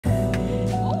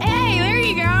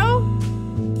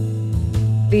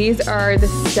These are the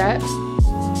steps.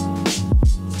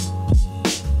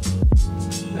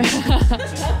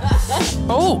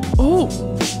 Oh.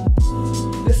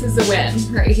 This is a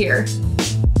win right here.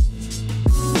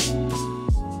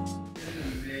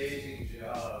 Amazing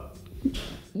job.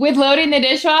 With loading the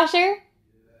dishwasher?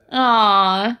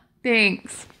 Aw,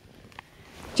 thanks.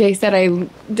 Jay said I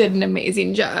did an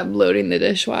amazing job loading the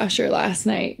dishwasher last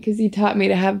night because he taught me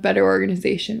to have better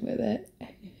organization with it.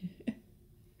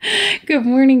 Good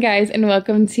morning, guys, and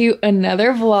welcome to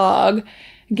another vlog.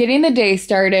 Getting the day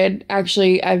started.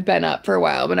 Actually, I've been up for a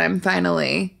while, but I'm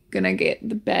finally gonna get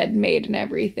the bed made and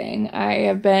everything. I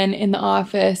have been in the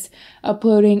office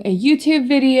uploading a YouTube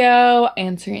video,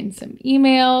 answering some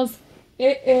emails.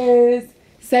 It is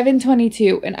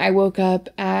 7:22 and I woke up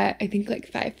at I think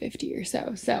like 5:50 or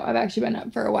so. So I've actually been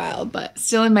up for a while, but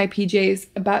still in my PJs,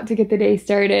 about to get the day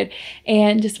started,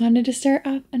 and just wanted to start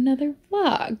off another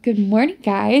vlog. Good morning,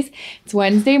 guys. It's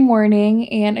Wednesday morning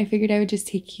and I figured I would just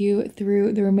take you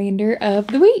through the remainder of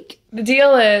the week. The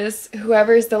deal is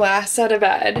whoever's the last out of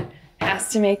bed has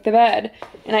to make the bed.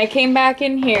 And I came back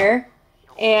in here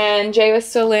and Jay was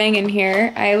still laying in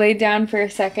here. I laid down for a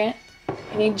second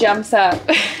and he jumps up.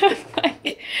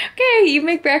 Like, okay, you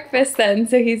make breakfast then.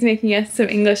 So he's making us some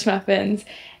English muffins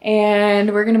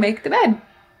and we're gonna make the bed.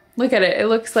 Look at it. It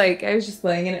looks like I was just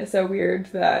laying in it so weird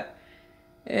that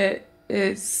it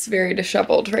is very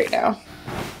disheveled right now.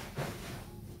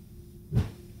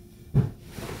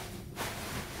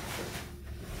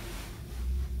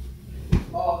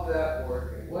 All that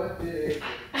working. What did it?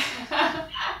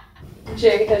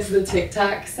 Jay has the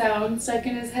TikTok sound stuck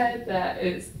in his head that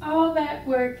is all that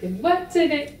work and what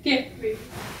did it get me?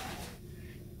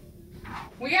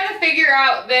 We gotta figure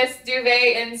out this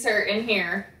duvet insert in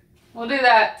here. We'll do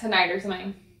that tonight or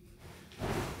something.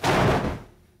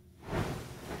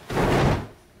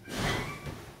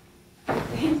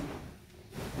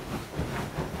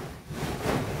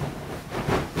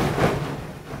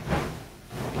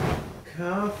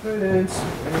 Confidence,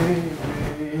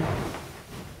 baby.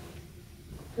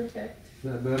 Perfect. Is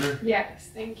that better? Yes,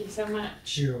 thank you so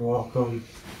much. You're welcome.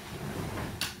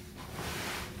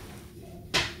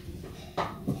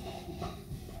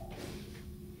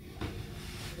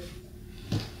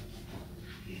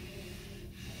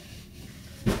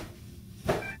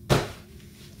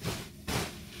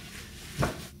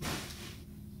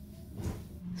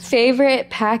 Favorite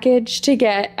package to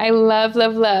get. I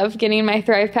love getting my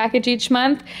Thrive package each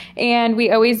month, and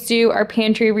we always do our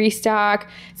pantry restock.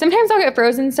 Sometimes I'll get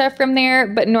frozen stuff from there,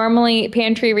 but normally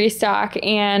pantry restock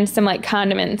and some like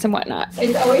condiments and whatnot.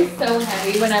 It's always so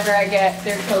heavy whenever I get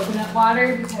their coconut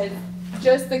water because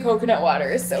just the coconut water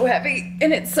is so heavy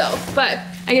in itself. But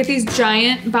I get these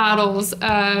giant bottles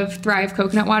of Thrive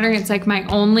coconut water. It's like my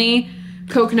only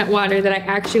coconut water that I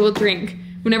actually will drink.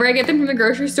 Whenever I get them from the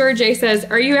grocery store, Jay says,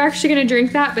 are you actually gonna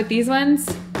drink that? But these ones,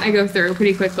 I go through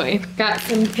pretty quickly. Got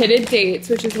some pitted dates,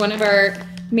 which is one of our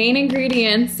main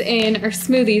ingredients in our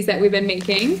smoothies that we've been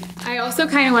making. I also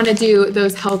kind of want to do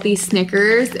those healthy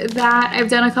Snickers that I've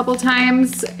done a couple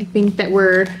times. I think that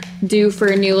we're due for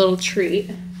a new little treat.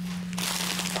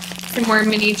 Some more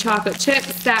mini chocolate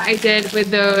chips that I did with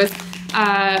those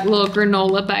little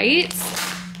granola bites.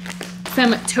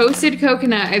 Some toasted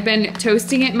coconut. I've been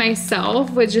toasting it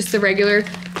myself with just the regular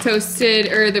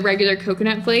toasted or the regular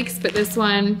coconut flakes, but this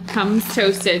one comes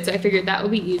toasted, so I figured that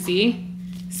would be easy.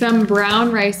 Some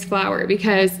brown rice flour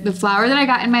because the flour that I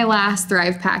got in my last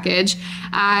Thrive package,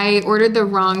 I ordered the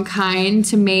wrong kind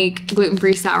to make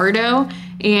gluten-free sourdough,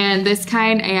 and this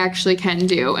kind I actually can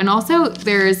do. And also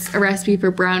there's a recipe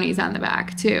for brownies on the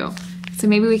back too. So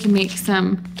maybe we can make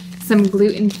some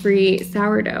gluten-free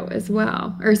sourdough as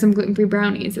well, or some gluten-free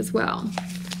brownies as well.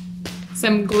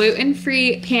 Some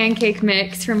gluten-free pancake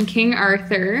mix from King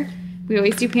Arthur. We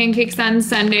always do pancakes on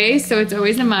Sundays, so it's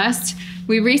always a must.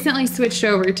 We recently switched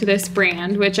over to this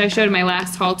brand, which I showed in my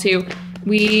last haul too.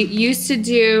 We used to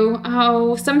do,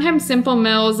 sometimes Simple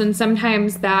Mills and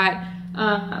sometimes that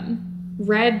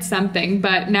red something,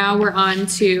 but now we're on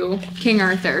to King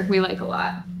Arthur. We like a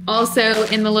lot. Also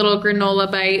in the little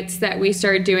granola bites that we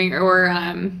started doing, or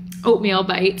oatmeal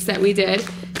bites that we did,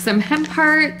 some hemp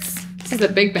hearts. This is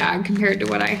a big bag compared to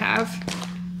what I have.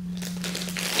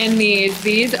 And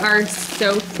these are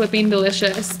so flipping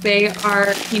delicious. They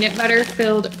are peanut butter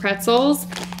filled pretzels,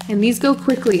 and these go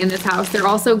quickly in this house. They're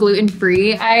also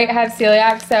gluten-free. I have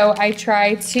celiac, so I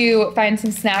try to find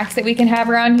some snacks that we can have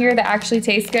around here that actually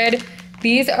taste good.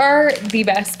 These are the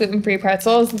best gluten-free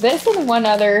pretzels. This and one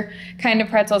other kind of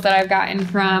pretzels that I've gotten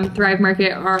from Thrive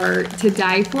Market are to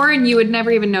die for, and you would never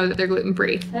even know that they're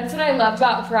gluten-free. That's what I love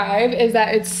about Thrive, is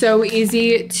that it's so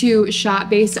easy to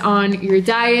shop based on your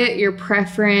diet, your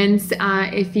preference.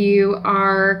 If you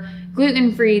are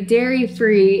gluten-free,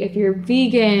 dairy-free, if you're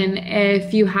vegan,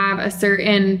 if you have a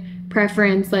certain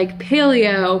preference like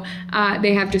paleo,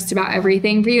 they have just about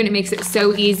everything for you, and it makes it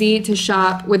so easy to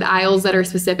shop with aisles that are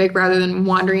specific rather than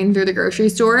wandering through the grocery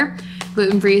store.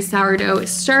 Gluten-free sourdough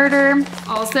starter.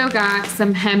 Also got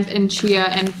some hemp and chia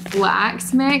and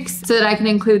flax mix so that I can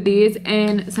include these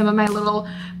in some of my little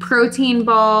protein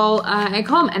ball, I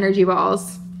call them energy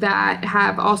balls, that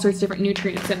have all sorts of different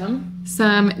nutrients in them.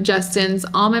 Some Justin's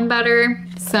almond butter,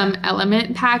 some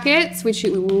Element packets, which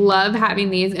we love having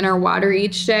these in our water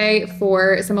each day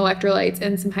for some electrolytes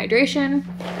and some hydration.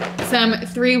 Some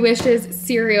 3 Wishes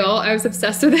cereal. I was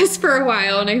obsessed with this for a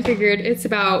while, and I figured it's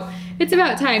about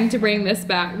time to bring this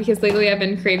back because lately I've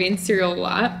been craving cereal a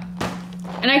lot.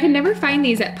 And I can never find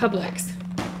these at Publix.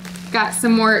 Got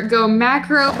some more Go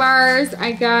Macro bars.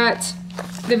 I got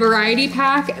the variety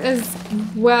pack, as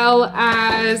well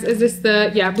as, is this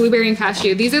the, yeah, blueberry and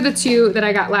cashew. These are the 2 that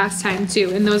I got last time too,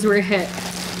 and those were a hit.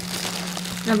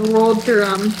 I've rolled through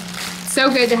them. So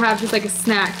good to have just like a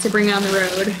snack to bring on the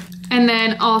road. And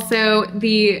then also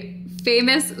the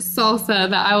famous salsa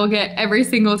that I will get every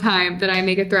single time that I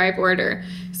make a Thrive order.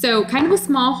 So kind of a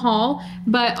small haul,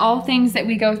 but all things that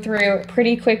we go through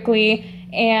pretty quickly.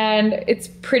 And it's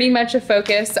pretty much a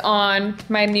focus on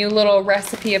my new little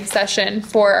recipe obsession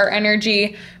for our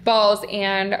energy balls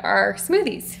and our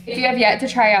smoothies. If you have yet to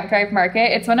try out Thrive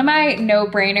Market, it's one of my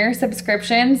no-brainer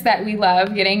subscriptions that we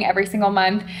love getting every single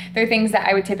month. They're things that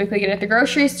I would typically get at the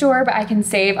grocery store, but I can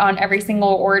save on every single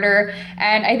order.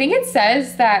 And I think it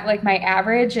says that like my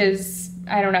average is,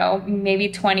 I don't know, maybe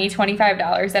 $20,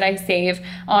 $25 that I save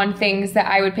on things that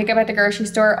I would pick up at the grocery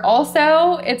store.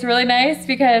 Also, it's really nice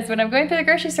because when I'm going to the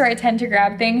grocery store, I tend to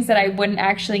grab things that I wouldn't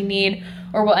actually need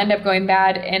or will end up going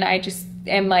bad, and I just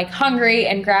am like hungry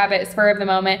and grab it spur of the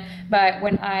moment. But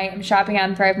when I am shopping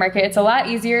on Thrive Market, it's a lot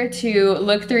easier to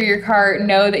look through your cart,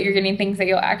 know that you're getting things that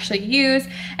you'll actually use,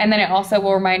 and then it also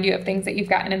will remind you of things that you've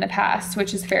gotten in the past,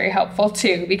 which is very helpful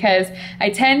too, because I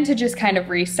tend to just kind of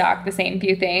restock the same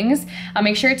few things. I'll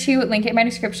make sure to link it in my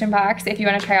description box. If you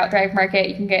want to try out Thrive Market,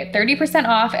 you can get 30%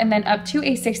 off and then up to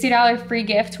a $60 free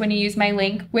gift when you use my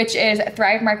link, which is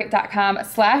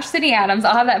thrivemarket.com/CindyAdams.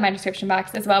 I'll have that in my description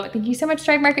box as well. But thank you so much,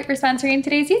 Thrive Market, for sponsoring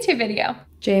today's YouTube video.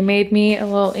 Jay made me a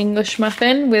little English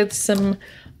muffin with some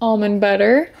almond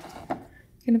butter. I'm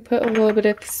gonna put a little bit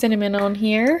of cinnamon on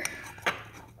here.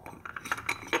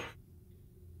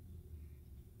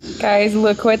 Guys,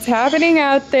 look what's happening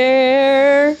out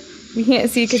there. We can't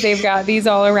see because they've got these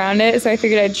all around it, so I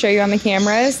figured I'd show you on the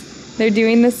cameras. They're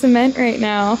doing the cement right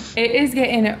now. It is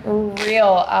getting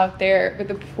real out there with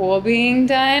the pool being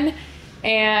done,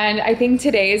 and I think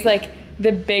today is like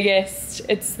the biggest.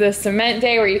 It's the cement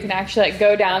day where you can actually like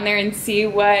go down there and see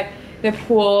what the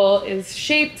pool is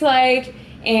shaped like,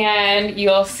 and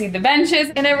you'll see the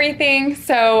benches and everything.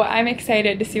 So I'm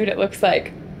excited to see what it looks like.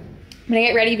 I'm gonna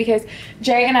get ready because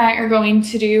Jay and I are going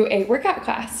to do a workout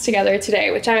class together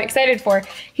today, which I'm excited for.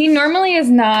 He normally is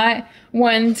not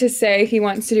one to say he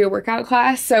wants to do a workout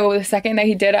class, so the second that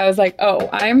he did, I was like, oh,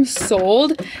 I'm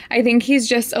sold. I think he's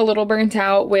just a little burnt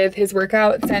out with his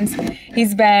workout since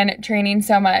he's been training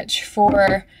so much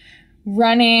for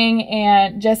running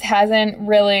and just hasn't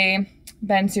really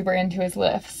been super into his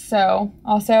lifts. So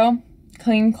also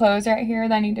clean clothes right here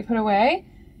that I need to put away.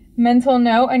 Mental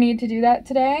note, I need to do that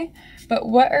today. But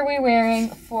what are we wearing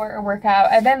for a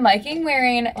workout? I've been liking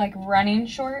wearing like running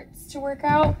shorts to work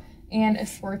out and a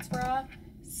sports bra,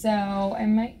 so I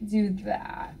might do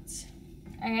that.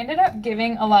 I ended up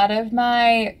giving a lot of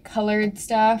my colored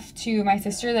stuff to my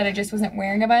sister that I just wasn't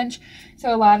wearing a bunch.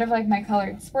 So a lot of like my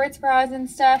colored sports bras and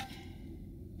stuff,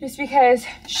 just because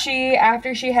she,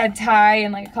 after she had Ty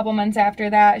and like a couple months after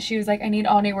that, she was like, I need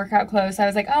all new workout clothes. So I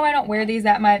was like, oh, I don't wear these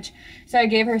that much. So I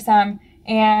gave her some,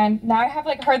 and now I have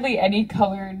like hardly any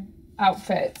colored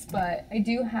outfits, but I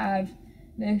do have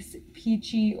this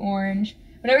peachy orange.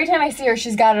 But every time I see her,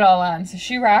 she's got it all on. So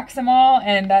she rocks them all,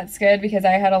 and that's good because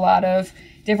I had a lot of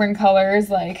different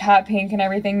colors, like hot pink and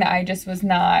everything that I just was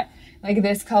not, like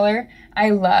this color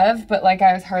I love, but like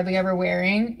I was hardly ever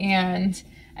wearing, and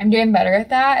I'm doing better at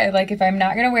that. Like if I'm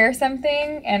not gonna wear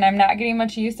something and I'm not getting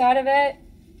much use out of it,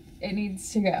 it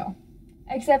needs to go.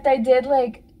 Except I did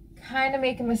like kind of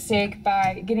make a mistake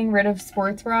by getting rid of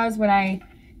sports bras when I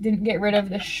didn't get rid of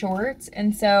the shorts,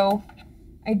 and so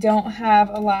I don't have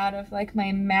a lot of like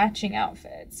my matching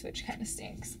outfits, which kind of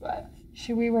stinks, but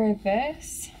Should we wear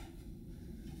this?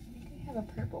 I think we have a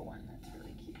purple one that's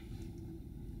really cute.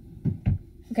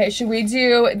 Okay, should we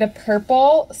do the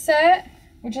purple set,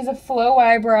 which is a flow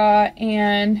Y bra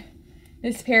and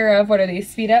this pair of, what are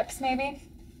these, speed ups maybe?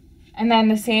 And then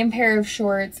the same pair of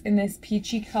shorts in this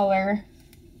peachy color.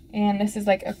 And this is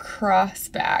like a cross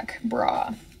back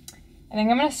bra. I think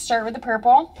I'm gonna start with the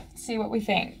purple, see what we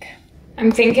think.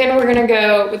 I'm thinking we're gonna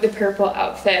go with the purple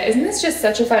outfit. Isn't this just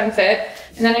such a fun fit?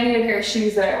 And then I need a pair of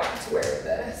shoes that I want to wear with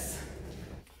this.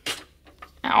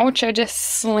 Ouch, I just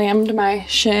slammed my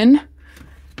shin.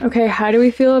 Okay, how do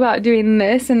we feel about doing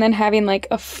this and then having like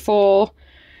a full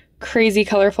crazy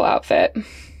colorful outfit?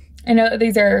 I know that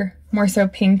these are more so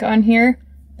pink on here.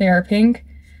 They are pink,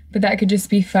 but that could just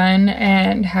be fun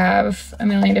and have a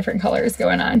million different colors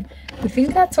going on. I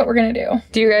think that's what we're gonna do.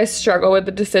 Do you guys struggle with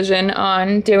the decision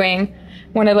on doing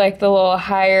one of like the little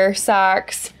higher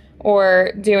socks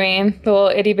or doing the little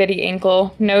itty bitty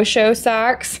ankle no-show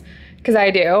socks? Because I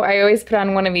do. I always put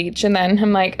on one of each and then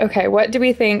I'm like, okay, what do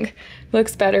we think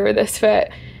looks better with this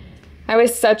fit? I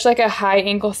was such like a high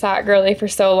ankle sock girly for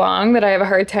so long that I have a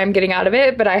hard time getting out of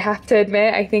it, but I have to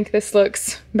admit, I think this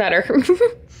looks better.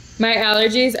 My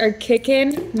allergies are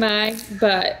kicking my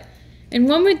butt. And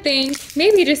one would think,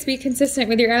 maybe just be consistent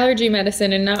with your allergy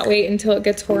medicine and not wait until it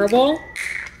gets horrible.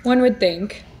 One would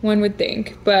think,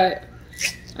 but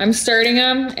I'm starting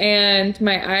them and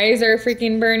my eyes are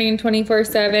freaking burning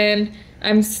 24/7.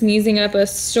 I'm sneezing up a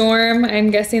storm.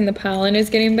 I'm guessing the pollen is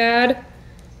getting bad,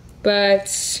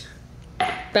 but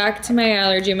back to my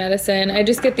allergy medicine. I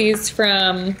just get these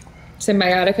from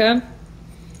Symbiotica.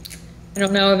 I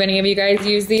don't know if any of you guys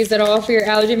use these at all for your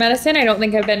allergy medicine. I don't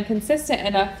think I've been consistent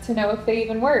enough to know if they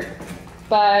even work,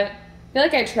 but I feel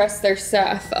like I trust their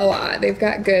stuff a lot. They've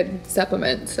got good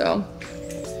supplements, so.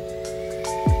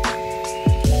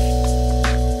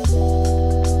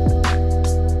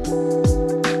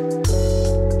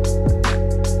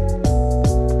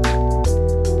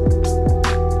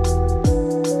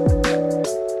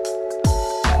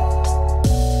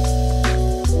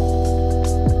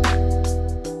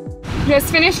 Just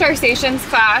finished our stations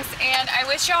class and I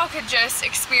wish y'all could just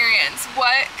experience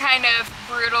what kind of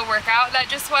brutal workout that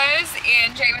just was.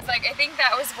 And Jay was like, I think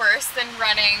that was worse than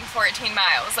running 14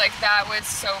 miles. Like that was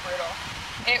so brutal.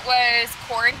 It was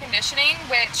core and conditioning,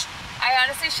 which I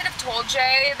honestly should have told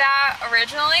Jay that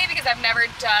originally because I've never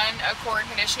done a core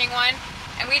and conditioning one.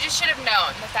 And we just should have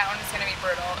known that that one was gonna be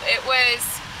brutal. It was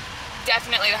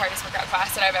definitely the hardest workout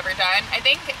class that I've ever done. I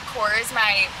think core is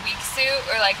my weak suit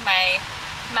or like my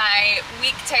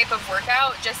weak type of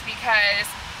workout just because,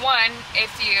 one, if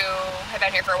you have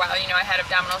been here for a while, you know I had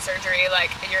abdominal surgery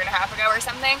like a year and a half ago or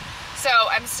something. So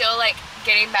I'm still like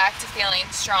getting back to feeling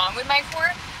strong with my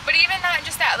core. But even not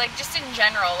just that, like just in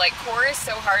general, like core is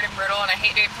so hard and brutal and I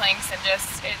hate doing planks and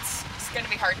just, it's gonna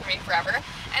be hard for me forever.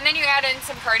 And then you add in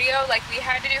some cardio, like we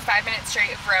had to do 5 minutes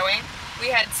straight of rowing.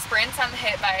 We had sprints on the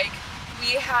hit bike.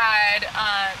 We had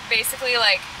basically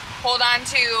like hold on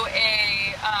to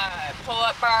a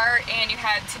pull-up bar and you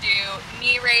had to do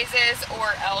knee raises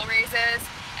or L raises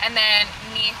and then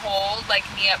knee hold, like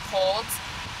knee up holds.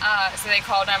 So they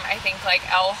called them, I think, like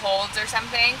L holds or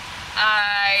something.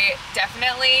 I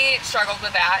definitely struggled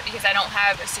with that because I don't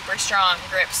have a super strong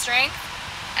grip strength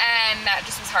and that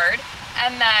just was hard.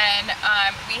 And then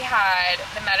we had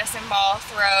the medicine ball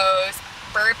throws,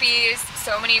 burpees,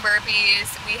 so many burpees.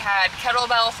 We had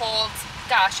kettlebell holds.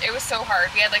 Gosh, it was so hard.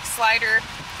 We had like slider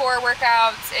core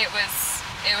workouts. It was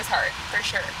hard for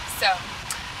sure. So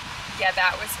yeah,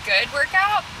 that was good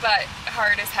workout, but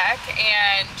hard as heck.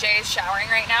 And Jay's showering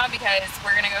right now because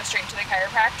we're gonna go straight to the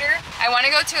chiropractor. I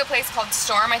wanna go to a place called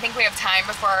Storm. I think we have time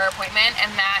before our appointment,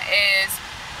 and that is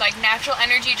like natural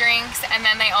energy drinks, and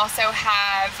then they also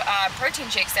have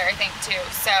protein shakes there, I think, too.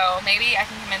 So maybe I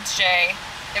can convince Jay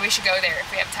that we should go there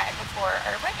if we have time before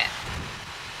our appointment.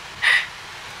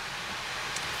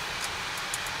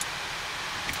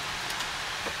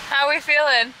 How are we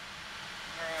feeling?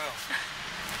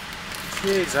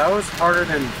 Jeez, that was harder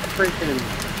than freaking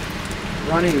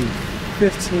running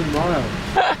 15 miles.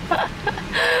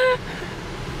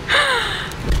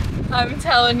 I'm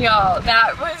telling y'all,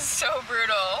 that was so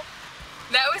brutal.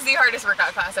 That was the hardest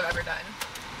workout class I've ever done.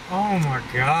 Oh my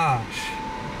gosh.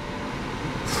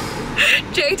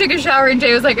 Jay took a shower and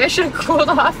Jay was like, I should have cooled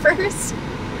off first.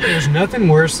 There's nothing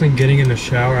worse than getting in the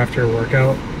shower after a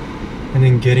workout and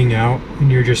then getting out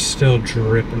and you're just still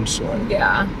dripping sweat.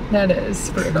 Yeah, that is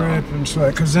brutal. Dripping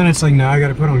sweat, because then it's like, now I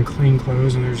gotta put on clean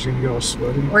clothes and they're just gonna get all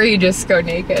sweaty. Or you just go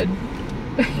naked.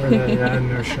 Yeah,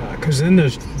 no shot. Because then the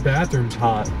bathroom's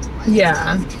hot.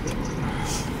 Yeah.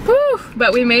 Whew,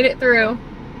 but we made it through.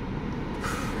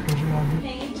 Good job,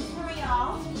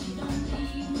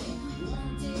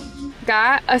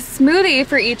 got a smoothie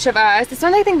for each of us. This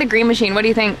one, I think the Green Machine. What do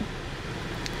you think?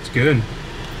 It's good.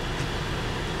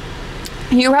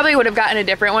 You probably would have gotten a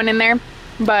different one in there,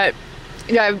 but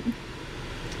yeah.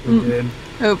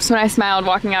 Oops, when I smiled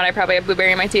walking out, I probably had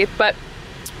blueberry in my teeth, but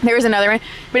there was another one,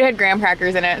 but it had graham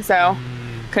crackers in it, so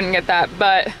couldn't get that.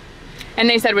 But, and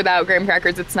they said without graham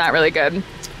crackers, it's not really good.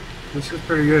 This is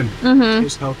pretty good.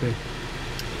 Tastes healthy.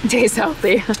 Tastes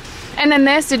healthy. And then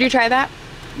this, did you try that?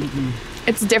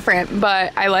 It's different,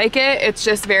 but I like it. It's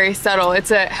just very subtle.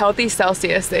 It's a healthy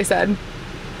Celsius, they said.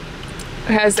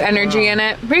 It has energy in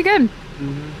it. Pretty good.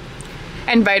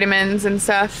 And vitamins and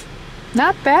stuff.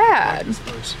 Not bad.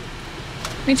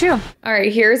 Me too. All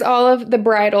right, here's all of the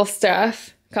bridal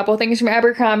stuff. A couple things from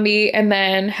Abercrombie, and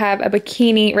then have a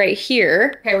bikini right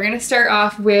here. Okay, we're gonna start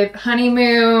off with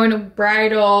honeymoon,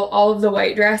 bridal, all of the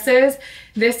white dresses.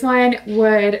 This one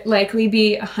would likely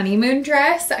be a honeymoon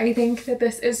dress. I think that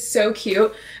this is so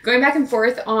cute. Going back and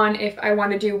forth on if I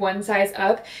want to do one size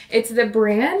up. It's the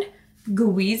brand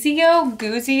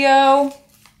Guzio.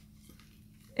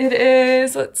 It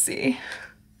is, let's see.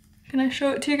 Can I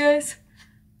show it to you guys?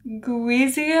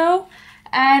 Guzio.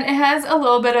 And it has a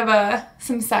little bit of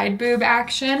some side boob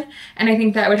action, and I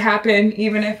think that would happen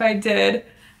even if I did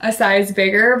a size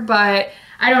bigger, but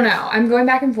I don't know. I'm going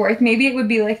back and forth. Maybe it would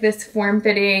be like this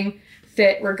form-fitting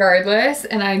fit regardless,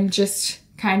 and I'm just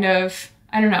kind of,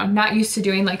 I don't know, not used to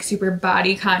doing like super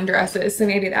bodycon dresses, so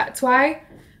maybe that's why.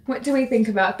 What do we think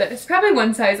about this? Probably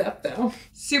one size up though.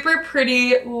 Super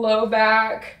pretty, low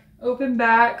back, open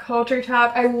back, halter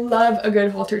top. I love a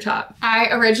good halter top. I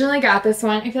originally got this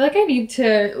one. I feel like I need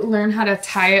to learn how to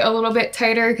tie it a little bit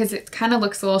tighter because it kind of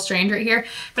looks a little strange right here.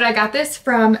 But I got this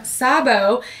from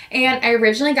Sabo, and I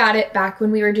originally got it back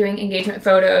when we were doing engagement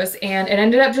photos, and it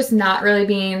ended up just not really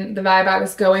being the vibe I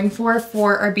was going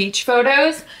for our beach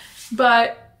photos.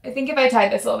 But I think if I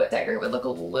tied this a little bit tighter, it would look a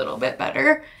little bit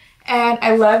better. And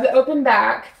I love the open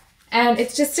back. And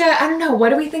it's just I don't know, what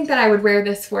do we think that I would wear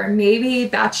this for? Maybe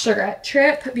bachelorette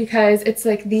trip, because it's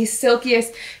like the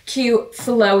silkiest, cute,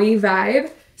 flowy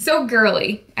vibe. So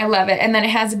girly. I love it. And then it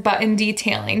has button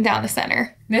detailing down the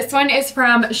center. This one is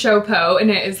from Showpo, and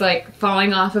it is like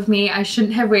falling off of me. I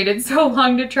shouldn't have waited so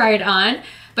long to try it on,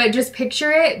 but just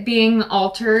picture it being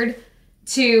altered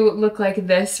to look like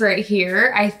this right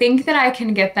here. I think that I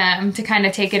can get them to kind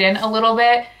of take it in a little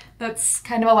bit. That's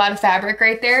kind of a lot of fabric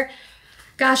right there.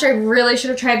 Gosh, I really should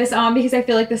have tried this on because I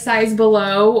feel like the size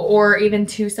below, or even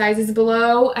 2 sizes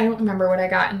below, I don't remember what I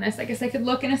got in this. I guess I could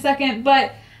look in a second,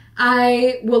 but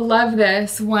I will love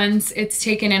this once it's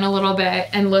taken in a little bit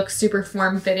and looks super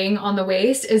form-fitting on the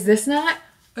waist. Is this not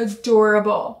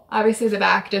adorable? Obviously the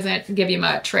back doesn't give you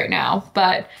much right now,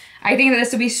 but I think that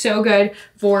this would be so good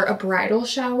for a bridal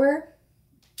shower.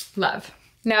 Love.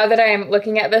 Now that I'm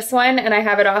looking at this one and I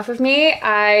have it off of me,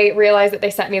 I realize that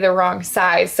they sent me the wrong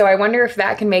size. So I wonder if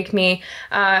that can make me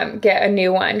get a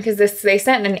new one, because they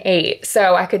sent an 8.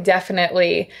 So I could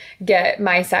definitely get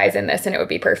my size in this and it would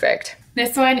be perfect.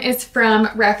 This one is from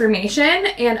Reformation,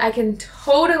 and I can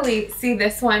totally see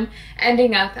this one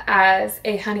ending up as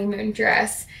a honeymoon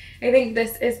dress. I think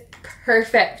this is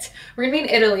perfect. We're gonna be in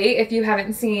Italy. If you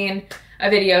haven't seen a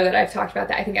video that I've talked about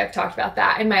that. I think I've talked about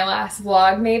that in my last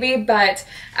vlog maybe, but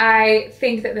I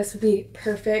think that this would be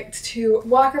perfect to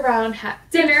walk around, have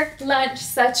dinner, lunch,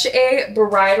 such a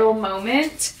bridal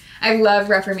moment. I love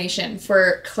Reformation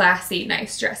for classy,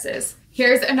 nice dresses.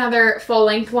 Here's another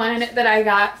full-length one that I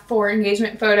got for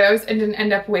engagement photos and didn't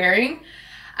end up wearing.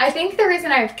 I think the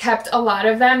reason I've kept a lot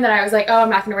of them that I was like, oh,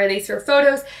 I'm not gonna wear these for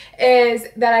photos, is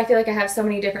that I feel like I have so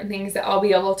many different things that I'll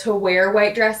be able to wear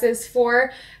white dresses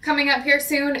for coming up here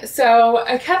soon. So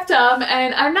I kept them,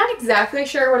 and I'm not exactly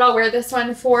sure what I'll wear this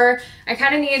one for. I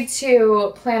kind of need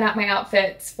to plan out my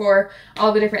outfits for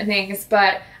all the different things,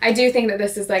 but I do think that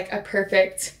this is like a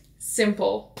perfect,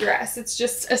 simple dress. It's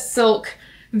just a silk,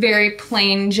 very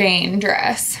plain Jane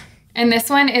dress. And this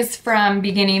one is from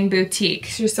Beginning Boutique,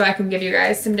 just so I can give you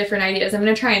guys some different ideas. I'm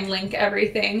gonna try and link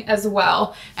everything as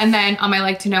well. And then on my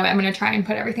Like to Know It, I'm gonna try and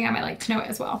put everything on my Like to Know It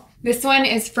as well. This one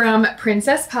is from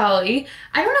Princess Polly.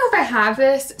 I don't know if I have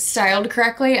this styled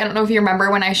correctly. I don't know if you remember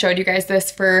when I showed you guys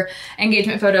this for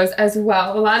engagement photos as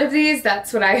well. A lot of these,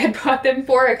 that's what I had bought them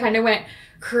for. I kind of went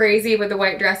crazy with the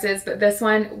white dresses, but this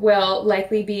one will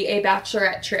likely be a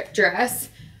bachelorette trip dress.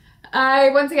 I,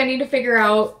 once again, need to figure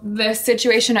out this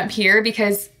situation up here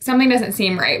because something doesn't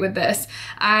seem right with this.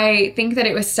 I think that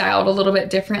it was styled a little bit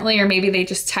differently, or maybe they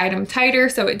just tied them tighter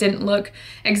so it didn't look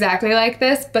exactly like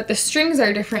this, but the strings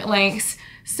are different lengths,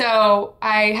 so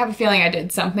I have a feeling I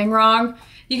did something wrong.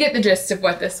 You get the gist of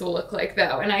what this will look like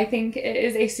though, and I think it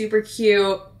is a super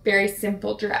cute, very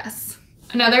simple dress.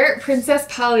 Another Princess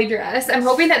Polly dress. I'm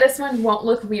hoping that this one won't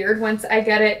look weird once I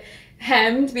get it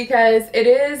hemmed because it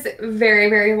is very,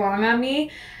 very long on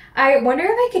me. I wonder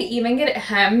if I could even get it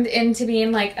hemmed into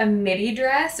being like a midi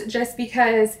dress just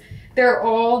because they're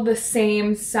all the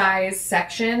same size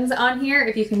sections on here.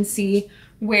 If you can see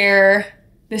where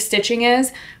the stitching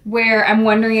is, where I'm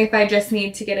wondering if I just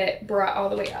need to get it brought all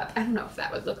the way up. I don't know if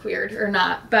that would look weird or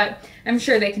not, but I'm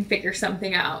sure they can figure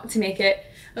something out to make it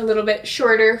a little bit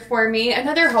shorter for me.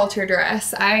 Another halter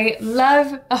dress. I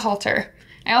love a halter.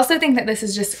 I also think that this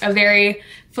is just a very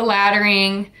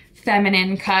flattering,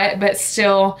 feminine cut, but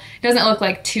still doesn't look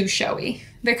like too showy.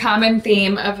 The common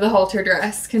theme of the halter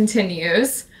dress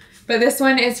continues, but this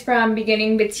one is from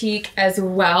Beginning Boutique as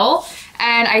well.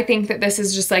 And I think that this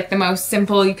is just like the most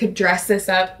simple. You could dress this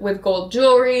up with gold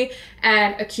jewelry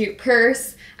and a cute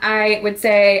purse. I would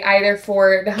say either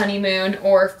for the honeymoon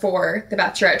or for the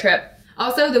bachelorette trip.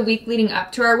 Also, the week leading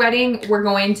up to our wedding, we're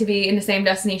going to be in the same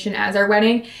destination as our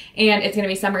wedding, and it's gonna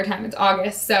be summertime, it's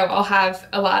August, so I'll have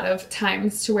a lot of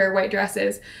times to wear white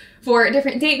dresses for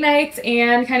different date nights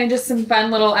and kind of just some fun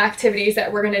little activities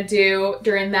that we're gonna do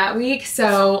during that week.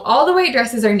 So all the white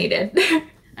dresses are needed.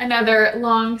 Another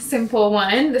long, simple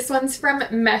one. This one's from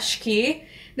Meshki.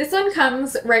 This one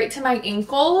comes right to my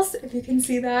ankles, if you can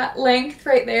see that length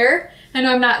right there. I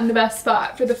know I'm not in the best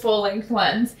spot for the full length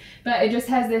ones, but it just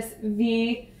has this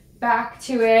V back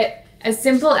to it. As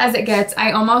simple as it gets.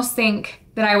 I almost think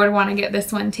that I would want to get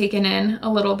this one taken in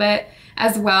a little bit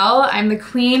as well. I'm the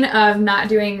queen of not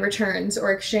doing returns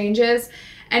or exchanges,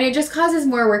 and it just causes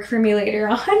more work for me later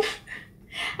on.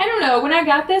 I don't know, when I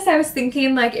got this, I was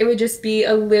thinking like it would just be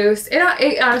a loose,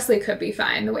 it honestly could be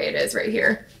fine the way it is right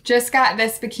here. Just got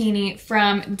this bikini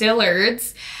from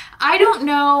Dillard's. I don't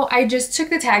know, I just took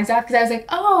the tags off because I was like,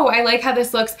 oh, I like how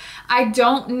this looks. I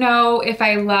don't know if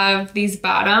I love these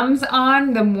bottoms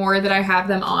on the more that I have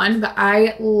them on, but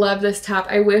I love this top.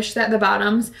 I wish that the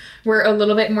bottoms were a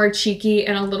little bit more cheeky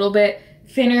and a little bit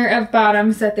thinner of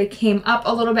bottoms, that they came up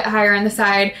a little bit higher on the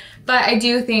side. But I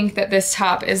do think that this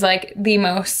top is like the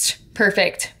most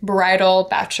perfect bridal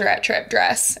bachelorette trip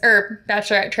dress, or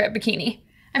bachelorette trip bikini.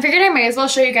 I figured I might as well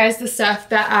show you guys the stuff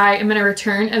that I am gonna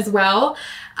return as well.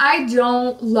 I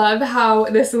don't love how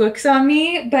this looks on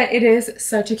me, but it is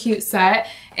such a cute set.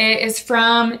 It is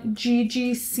from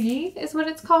GGC is what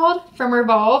it's called, from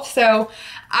Revolve. So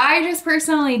I just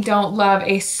personally don't love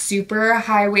a super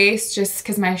high waist just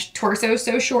because my torso is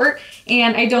so short,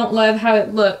 and I don't love how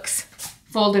it looks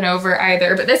folded over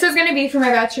either. But this is gonna be for my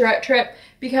bachelorette trip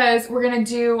because we're gonna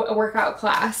do a workout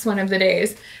class one of the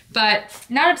days, but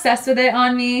not obsessed with it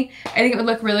on me. I think it would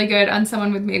look really good on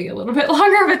someone with maybe a little bit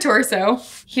longer of a torso.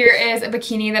 Here is a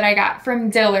bikini that I got from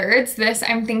Dillard's. This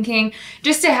I'm thinking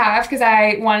just to have because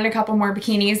I wanted a couple more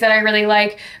bikinis that I really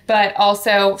like, but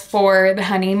also for the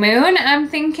honeymoon, I'm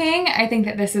thinking. I think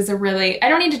that this is a really, I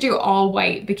don't need to do all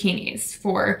white bikinis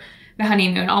for the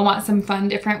honeymoon. I'll want some fun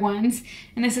different ones.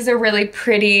 And this is a really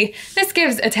pretty, this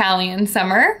gives Italian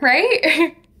summer,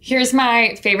 right? Here's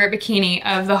my favorite bikini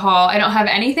of the haul. I don't have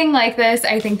anything like this.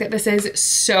 I think that this is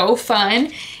so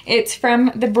fun. It's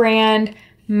from the brand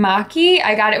Maki.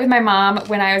 I got it with my mom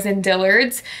when I was in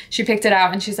Dillard's. She picked it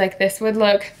out and she's like, this would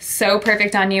look so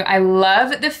perfect on you. I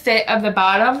love the fit of the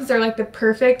bottoms. They're like the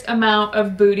perfect amount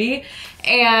of booty.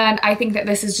 And I think that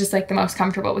this is just like the most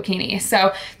comfortable bikini.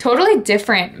 So totally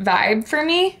different vibe for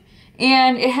me.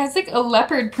 And it has like a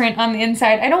leopard print on the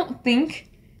inside. I don't think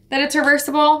that it's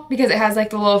reversible because it has like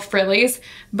the little frillies,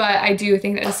 but I do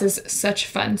think that this is such a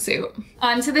fun suit.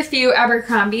 On to the few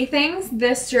Abercrombie things.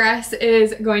 This dress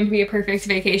is going to be a perfect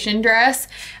vacation dress.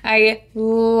 I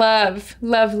love,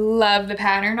 love, love the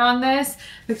pattern on this.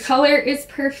 The color is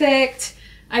perfect.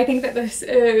 I think that this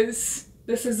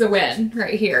is a win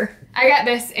right here. I got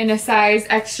this in a size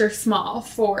extra small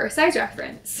for size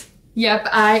reference. Yep,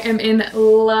 I am in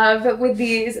love with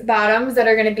these bottoms that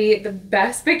are gonna be the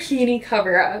best bikini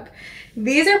cover up.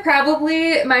 These are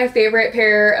probably my favorite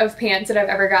pair of pants that I've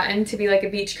ever gotten to be like a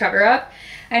beach cover up.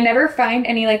 I never find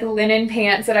any like linen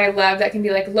pants that I love that can be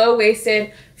like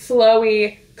low-waisted,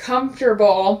 flowy,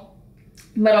 comfortable,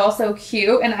 but also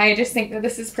cute. And I just think that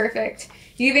this is perfect.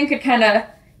 You even could kind of,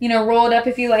 you know, roll it up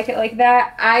if you like it like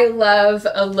that. I love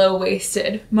a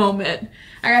low-waisted moment.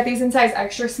 I got these in size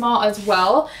extra small as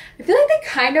well. I feel like they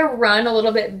kind of run a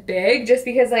little bit big just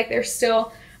because like they're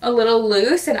still a little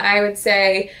loose, and I would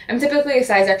say I'm typically a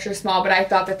size extra small, but I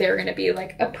thought that they were gonna be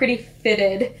like a pretty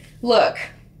fitted look.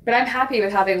 But I'm happy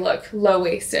with how they look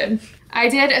low-waisted. I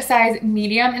did a size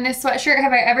medium in this sweatshirt.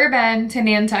 Have I ever been to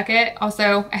Nantucket?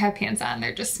 Also, I have pants on.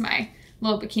 They're just my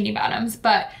little bikini bottoms,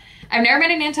 but I've never been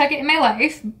to Nantucket in my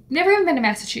life. Never even been to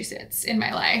Massachusetts in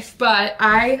my life. But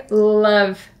I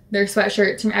love their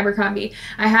sweatshirts from Abercrombie.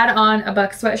 I had on a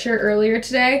Buck sweatshirt earlier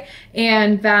today,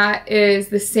 and that is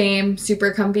the same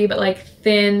super comfy but like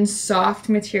thin, soft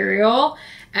material.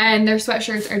 And their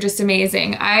sweatshirts are just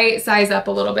amazing. I size up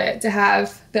a little bit to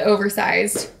have the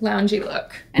oversized loungy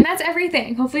look. And that's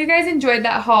everything. Hopefully you guys enjoyed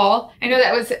that haul. I know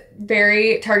that was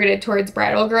very targeted towards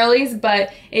bridal girlies,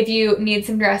 but if you need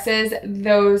some dresses,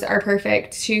 those are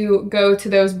perfect to go to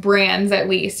those brands at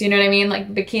least. You know what I mean?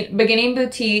 Like Beginning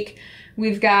Boutique,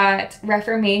 we've got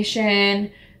Reformation,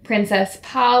 Princess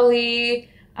Polly,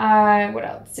 what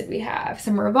else did we have?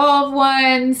 Some Revolve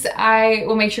ones. I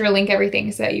will make sure to link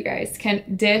everything so that you guys can,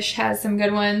 Dish has some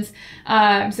good ones,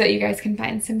 so that you guys can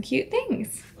find some cute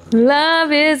things.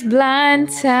 Love is blind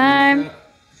time.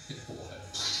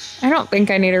 I don't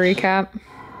think I need a recap.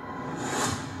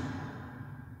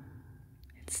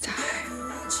 It's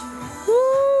time.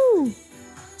 Woo!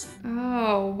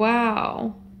 Oh,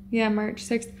 wow. Yeah, March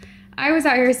 6th. I was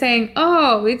out here saying,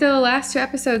 oh, these are the last 2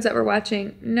 episodes that we're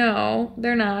watching. No,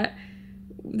 they're not.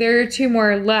 There are 2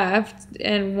 more left,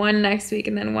 and 1 next week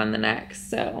and then 1 the next.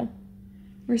 So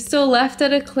we're still left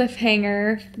at a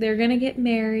cliffhanger. They're gonna get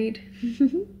married.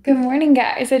 Good morning,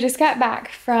 guys. I just got back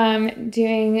from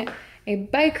doing a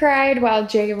bike ride while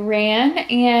Jay ran,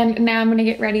 and now I'm gonna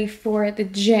get ready for the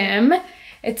gym.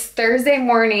 It's Thursday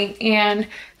morning, and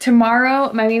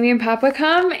tomorrow my Mimi and Papa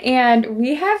come, and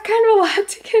we have kind of a lot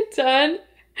to get done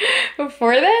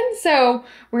before then. So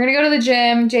we're gonna go to the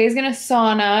gym. Jay's gonna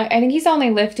sauna. I think he's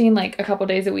only lifting like a couple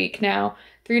days a week now,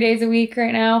 3 days a week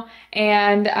right now.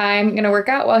 And I'm gonna work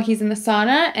out while he's in the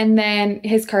sauna, and then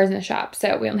his car's in the shop.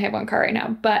 So we only have 1 car right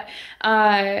now. But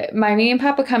my Mimi and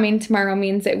Papa coming tomorrow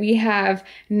means that we have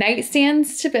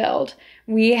nightstands to build.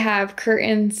 We have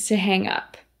curtains to hang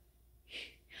up.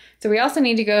 So we also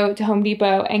need to go to Home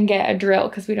Depot and get a drill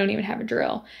because we don't even have a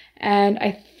drill. And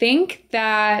I think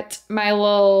that my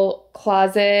little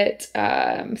closet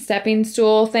stepping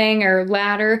stool thing or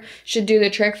ladder should do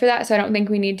the trick for that. So I don't think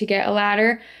we need to get a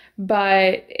ladder.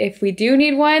 But if we do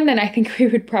need one, then I think we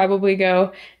would probably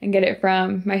go and get it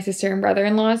from my sister and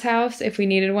brother-in-law's house if we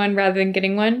needed one rather than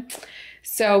getting one.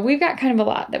 So we've got kind of a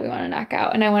lot that we want to knock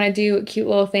out, and I want to do cute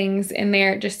little things in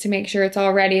there just to make sure it's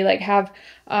all ready, like have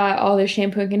all their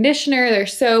shampoo and conditioner, their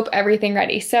soap, everything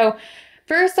ready. So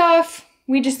first off,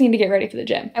 we just need to get ready for the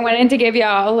gym. I wanted to give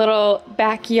y'all a little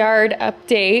backyard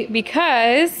update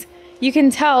because you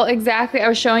can tell exactly, I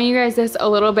was showing you guys this a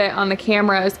little bit on the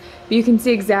cameras, but you can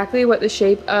see exactly what the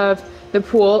shape of the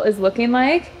pool is looking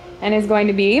like and is going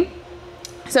to be.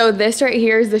 So this right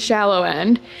here is the shallow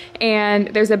end, and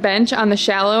there's a bench on the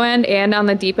shallow end and on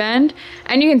the deep end,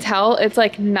 and you can tell it's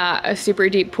like not a super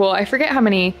deep pool. I forget how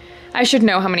many, I should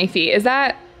know how many feet. Is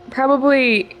that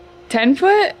probably 10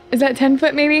 foot? Is that 10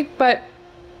 foot maybe? But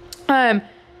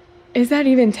is that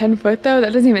even 10 foot though?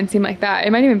 That doesn't even seem like that.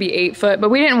 It might even be 8 foot, but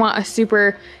we didn't want a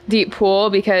super deep pool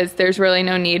because there's really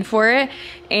no need for it.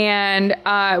 And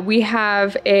we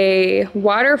have a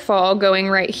waterfall going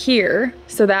right here.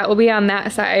 So that will be on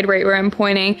that side, right where I'm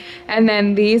pointing. And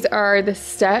then these are the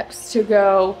steps to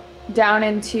go down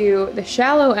into the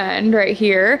shallow end right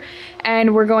here.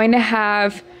 And we're going to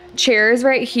have chairs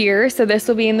right here. So this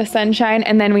will be in the sunshine.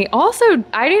 And then we also,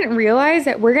 I didn't realize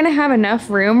that we're gonna have enough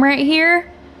room right here.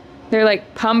 Their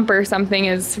like pump or something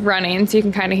is running, so you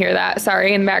can kind of hear that,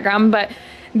 sorry, in the background, but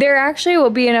there actually will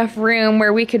be enough room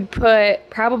where we could put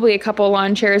probably a couple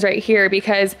lawn chairs right here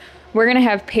because we're gonna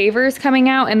have pavers coming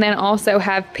out and then also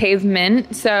have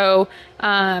pavement, so,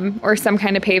 or some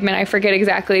kind of pavement, I forget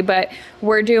exactly, but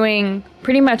we're doing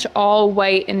pretty much all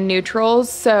white and neutrals,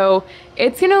 so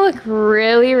it's gonna look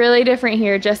really, really different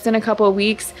here just in a couple of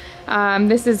weeks.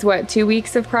 This is what, 2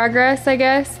 weeks of progress, I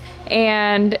guess?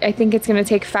 And I think it's gonna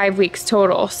take 5 weeks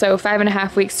total, so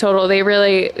 5.5 weeks total. They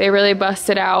really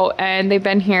busted out, and they've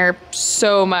been here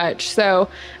so much. So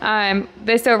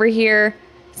this over here,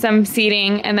 some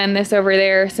seating, and then this over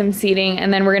there, some seating,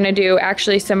 and then we're gonna do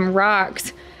actually some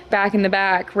rocks back in the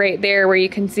back right there where you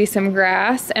can see some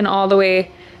grass, and all the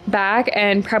way back,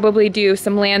 and probably do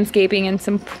some landscaping and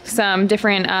some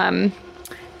different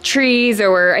trees,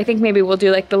 or I think maybe we'll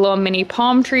do like the little mini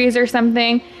palm trees or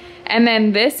something. And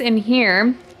then this in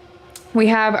here, we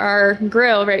have our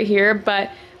grill right here,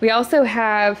 but we also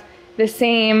have the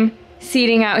same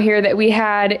seating out here that we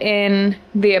had in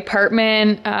the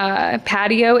apartment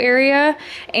patio area.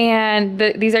 And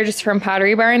these are just from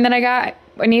Pottery Barn that I got.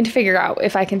 I need to figure out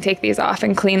if I can take these off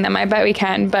and clean them. I bet we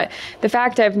can, but the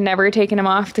fact I've never taken them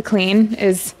off to clean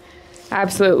is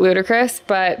absolute ludicrous,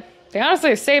 but they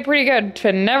honestly stay pretty good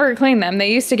to never clean them.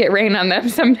 They used to get rain on them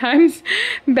sometimes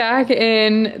back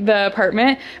in the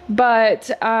apartment. But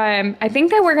I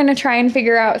think that we're gonna try and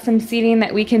figure out some seating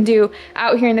that we can do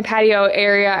out here in the patio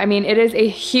area. I mean, it is a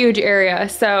huge area,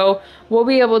 so we'll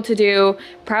be able to do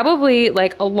probably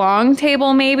like a long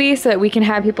table maybe, so that we can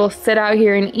have people sit out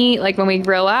here and eat like when we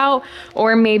grill out,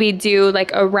 or maybe do like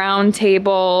a round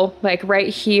table like right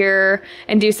here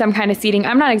and do some kind of seating.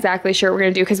 I'm not exactly sure what we're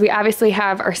gonna do because we obviously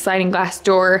have our sliding glass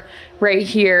door right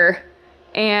here,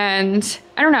 and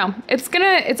I don't know,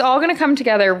 it's all gonna come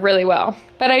together really well.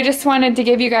 But I just wanted to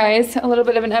give you guys a little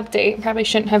bit of an update. Probably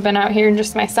shouldn't have been out here in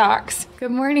just my socks. Good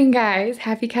morning, guys.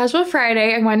 Happy Casual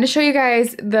Friday. I wanted to show you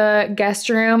guys the guest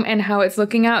room and how it's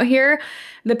looking out here.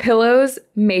 The pillows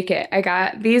make it. I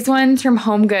got these ones from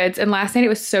Home Goods, and last night it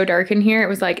was so dark in here, it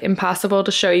was like impossible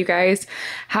to show you guys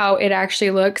how it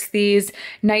actually looks. These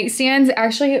nightstands,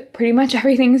 actually pretty much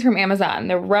everything's from Amazon.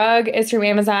 The rug is from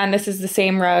Amazon. This is the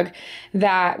same rug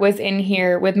that was in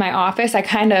here with my office. I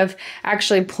kind of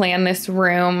actually planned this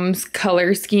room's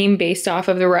color scheme based off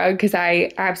of the rug because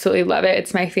I absolutely love it.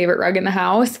 It's my favorite rug in the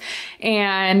house.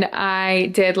 And I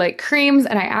did like creams,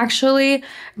 and I actually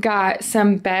got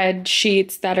some bed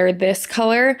sheets that are this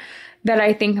color that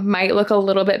I think might look a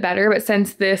little bit better. But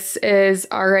since this is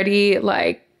already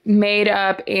like made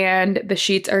up and the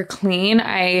sheets are clean,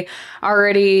 I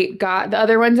already got the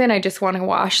other ones in. I just want to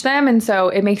wash them, and so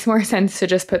it makes more sense to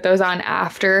just put those on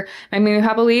after my Mimi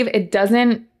Papa leave. It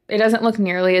doesn't look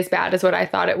nearly as bad as what I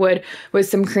thought it would with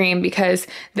some cream, because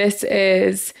this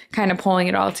is kind of pulling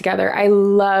it all together. I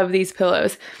love these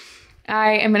pillows.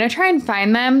 I am going to try and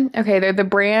find them. Okay, they're the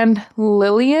brand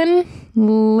Lillian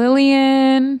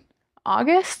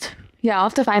August. Yeah, I'll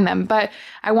have to find them, but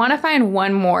I want to find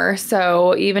one more.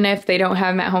 So even if they don't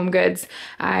have them at Home Goods,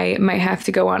 I might have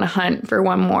to go on a hunt for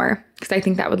one more because I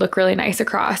think that would look really nice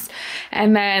across.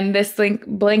 And then this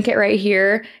blanket right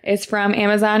here is from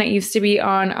Amazon. It used to be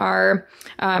on our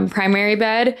primary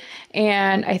bed,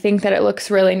 and I think that it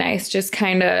looks really nice, just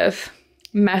kind of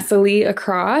messily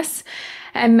across.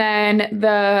 And then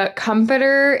the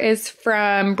comforter is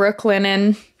from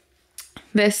Brooklinen.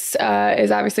 This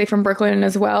is obviously from Brooklinen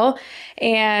as well.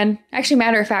 And actually,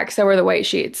 matter of fact, so are the white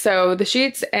sheets. So the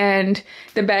sheets and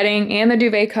the bedding and the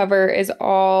duvet cover is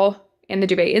all, and the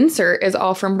duvet insert is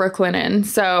all from Brooklinen.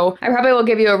 So I probably will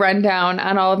give you a rundown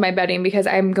on all of my bedding because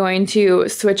I'm going to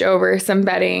switch over some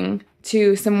bedding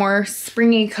to some more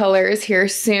springy colors here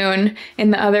soon in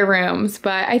the other rooms.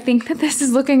 But I think that this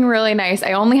is looking really nice.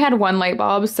 I only had one light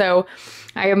bulb, so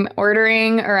I am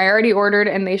ordering, or I already ordered,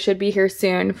 and they should be here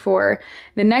soon for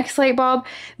the next light bulb.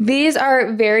 These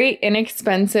are very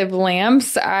inexpensive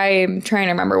lamps. I'm trying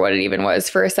to remember what it even was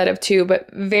for a set of two,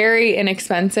 but very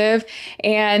inexpensive.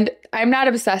 And I'm not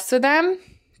obsessed with them.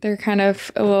 They're kind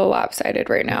of a little lopsided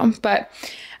right now, but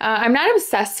I'm not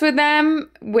obsessed with them,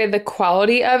 with the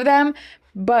quality of them,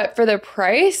 but for the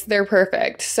price, they're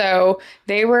perfect. So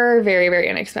they were very, very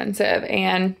inexpensive,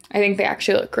 and I think they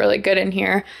actually look really good in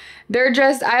here. They're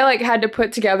just, I like had to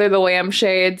put together the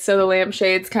lampshades. So the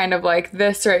lampshade's kind of like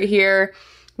this right here,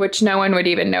 which no one would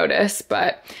even notice.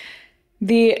 But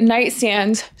the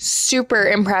nightstand, super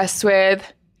impressed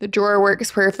with. The drawer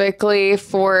works perfectly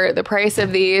for the price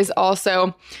of these.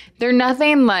 Also, they're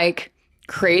nothing like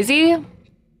crazy,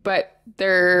 but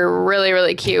they're really,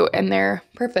 really cute and they're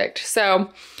perfect.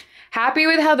 So happy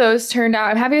with how those turned out.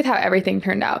 I'm happy with how everything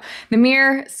turned out. The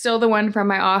mirror, still the one from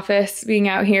my office being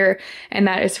out here, and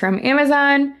that is from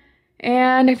Amazon.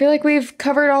 And I feel like we've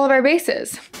covered all of our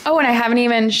bases. Oh, and I haven't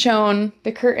even shown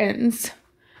the curtains.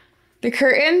 The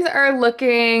curtains are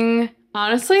looking,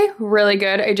 honestly, really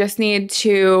good. I just need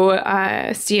to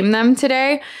steam them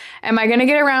today. Am I gonna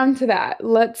get around to that?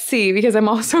 Let's see, because I'm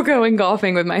also going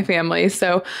golfing with my family.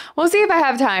 So we'll see if I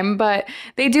have time, but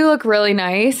they do look really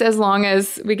nice as long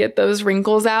as we get those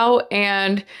wrinkles out.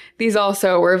 And these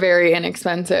also were very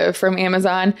inexpensive from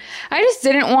Amazon. I just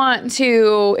didn't want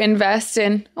to invest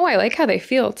in, oh, I like how they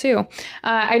feel too.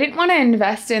 I didn't want to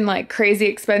invest in like crazy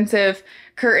expensive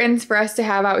curtains for us to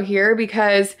have out here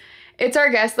because it's our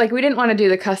guests. Like, we didn't want to do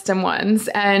the custom ones.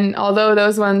 And although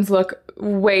those ones look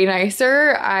way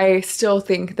nicer, I still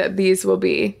think that these will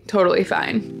be totally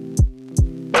fine.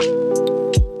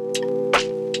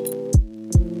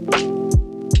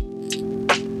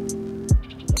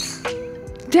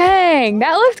 Dang,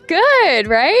 that looked good,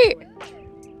 right?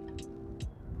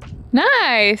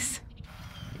 Nice.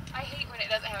 I hate when it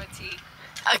doesn't have a T.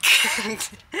 Okay.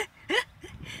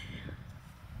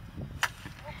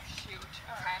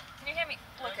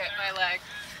 Look at my leg.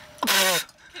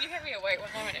 Can you give me a white one?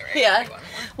 1 minute, right? Yeah. One more.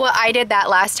 Well, I did that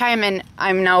last time, and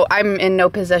I'm in no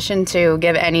position to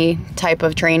give any type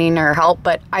of training or help,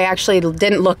 but I actually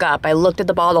didn't look up. I looked at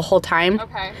the ball the whole time.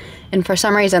 Okay. And for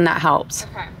some reason that helps.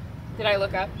 Okay. Did I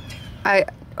look up? I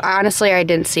honestly I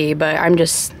didn't see, but I'm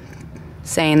just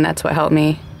saying that's what helped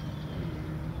me.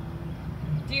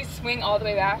 Do you swing all the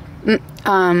way back?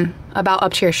 About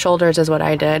up to your shoulders is what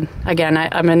I did. Again,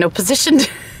 I'm in no position to...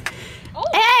 Oh.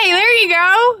 Hey, there you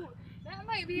go. That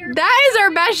might be our That is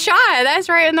our best shot. That's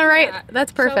right in the right. Yeah.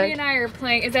 That's perfect. Shelby and I are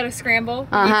playing. Is that a scramble?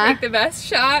 Uh-huh. We take the best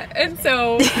shot, and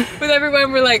so with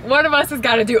everyone, we're like, one of us has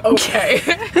got to do okay.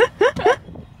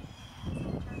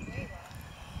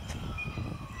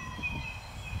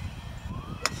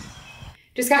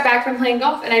 Just got back from playing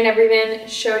golf and I never even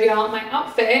showed y'all my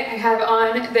outfit. I have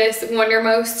on this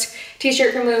Wondermost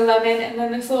t-shirt from Lululemon and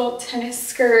then this little tennis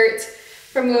skirt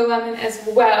from Lululemon as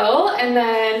well. And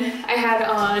then I had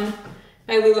on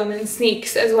my Lululemon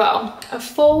sneaks as well. A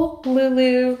full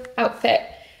Lulu outfit.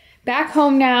 Back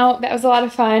home now, that was a lot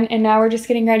of fun. And now we're just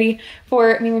getting ready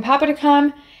for me and Papa to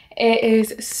come. It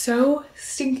is so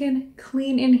stinking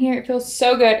clean in here. It feels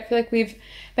so good. I feel like we've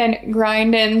been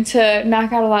grinding to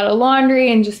knock out a lot of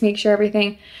laundry and just make sure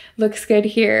everything looks good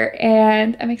here.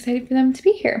 And I'm excited for them to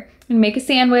be here. I'm gonna make a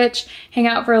sandwich, hang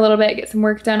out for a little bit, get some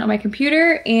work done on my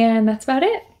computer, and that's about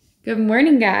it. Good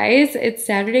morning, guys. It's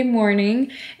Saturday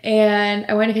morning, and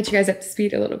I want to catch you guys up to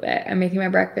speed a little bit. I'm making my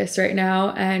breakfast right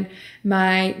now, and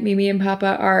my Mimi and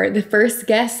Papa are the first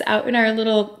guests out in our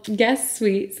little guest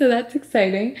suite, so that's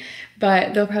exciting.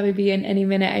 But they'll probably be in any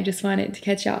minute. I just wanted to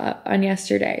catch y'all up on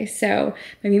yesterday. So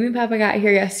my Mimi and Papa got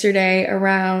here yesterday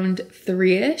around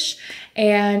 3-ish,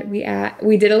 and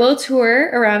we did a little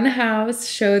tour around the house,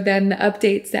 showed them the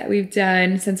updates that we've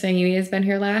done since my Mimi has been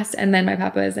here last, and then my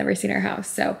Papa has never seen our house.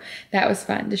 So that was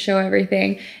fun to show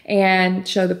everything and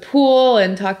show the pool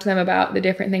and talk to them about the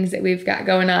different things that we've got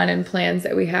going on and plans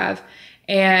that we have.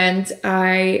 And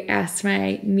I asked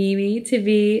my Mimi to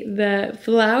be the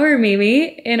flower Mimi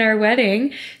in our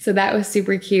wedding. So that was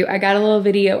super cute. I got a little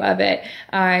video of it.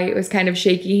 I was kind of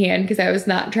shaky hand because I was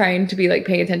not trying to be like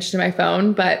paying attention to my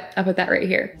phone, but I'll put that right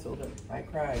here. I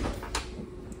cried.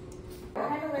 I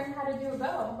had to learn how to do a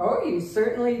bow. Oh, you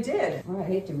certainly did. Oh, I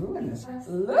hate to ruin this.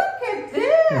 Look at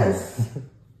this.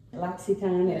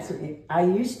 L'Occitane, I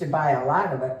used to buy a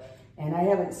lot of it. And I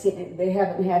haven't seen it, they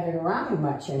haven't had it around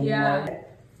much anymore. Yeah.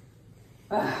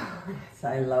 Oh,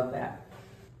 I love that.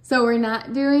 So we're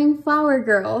not doing flower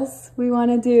girls. We want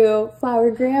to do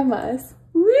flower grandmas.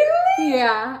 Really?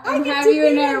 Yeah. I And get have to you be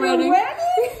in our your wedding.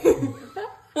 wedding?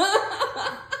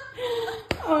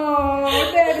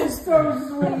 Oh, that is so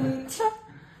sweet.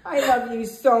 I love you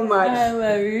so much. I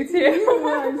love you too. You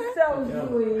are so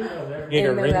sweet. Need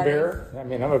a ring bearer? I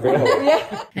mean, I'm available.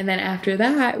 Yeah. And then after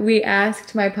that, we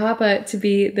asked my Papa to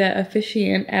be the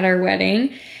officiant at our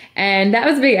wedding. And that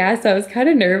was a big ask. So I was kind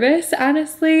of nervous,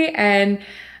 honestly. And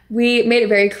we made it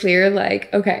very clear,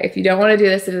 like, okay, if you don't want to do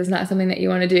this, if it's not something that you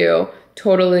want to do,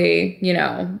 totally,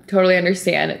 totally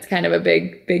understand. It's kind of a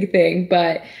big, big thing.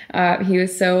 But he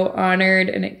was so honored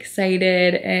and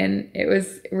excited, and it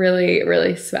was really,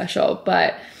 really special.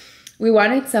 But we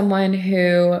wanted someone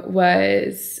who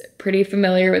was pretty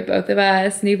familiar with both of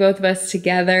us, knew both of us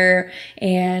together,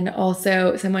 and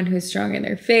also someone who's strong in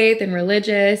their faith and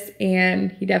religious,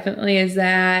 and he definitely is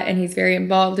that, and he's very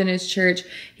involved in his church.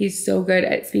 He's so good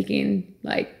at speaking,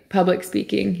 like public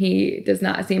speaking. He does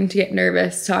not seem to get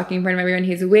nervous talking in front of everyone.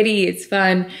 He's witty, it's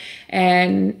fun,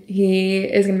 and he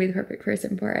is going to be the perfect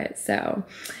person for it. So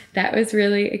that was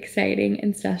really exciting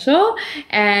and special.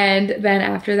 And then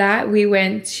after that, we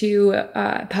went to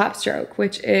Popstroke,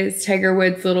 which is Tiger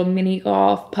Woods' little mini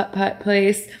golf putt-putt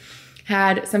place.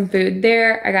 Had some food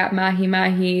there. I got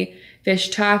mahi-mahi fish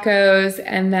tacos,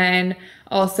 and then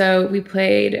also we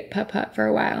played putt-putt for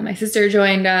a while. My sister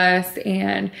joined us,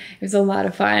 and it was a lot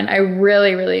of fun. I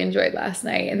really, really enjoyed last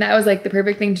night, and that was like the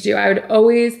perfect thing to do. I would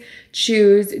always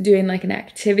choose doing like an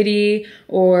activity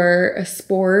or a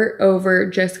sport over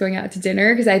just going out to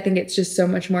dinner, because I think it's just so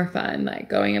much more fun, like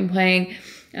going and playing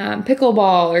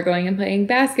pickleball, or going and playing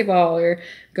basketball, or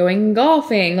going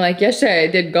golfing. Like yesterday I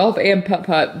did golf and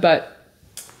putt-putt, but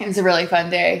it was a really fun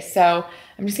day. So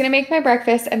I'm just gonna make my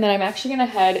breakfast, and then I'm actually gonna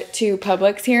head to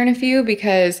Publix here in a few,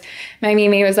 because my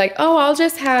Mimi was like, oh, I'll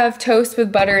just have toast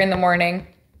with butter in the morning.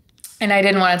 And I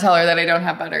didn't wanna tell her that I don't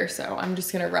have butter, so I'm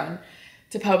just gonna run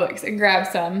to Publix and grab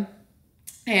some.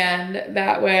 And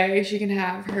that way she can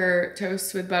have her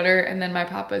toast with butter, and then my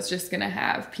Papa's just gonna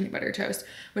have peanut butter toast,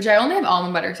 which I only have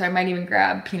almond butter, so I might even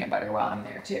grab peanut butter while I'm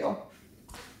there too.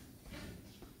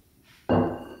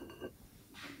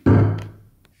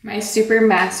 My super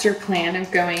master plan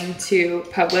of going to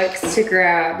Publix to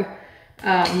grab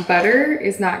butter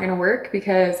is not gonna work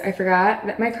because I forgot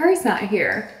that my car is not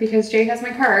here because Jay has my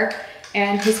car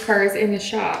and his car is in the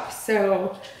shop.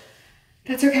 So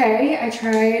that's okay. I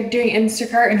tried doing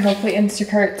Instacart and hopefully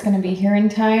Instacart's gonna be here in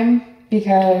time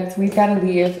because we've gotta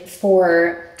leave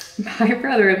for my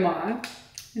brother-in-law.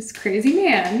 This crazy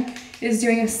man is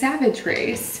doing a savage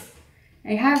race.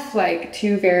 I have like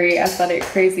two very athletic,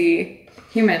 crazy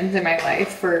humans in my life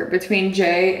for between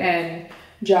Jay and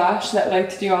Josh that like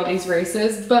to do all these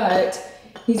races, but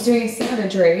he's doing a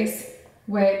savage race,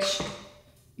 which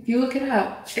if you look it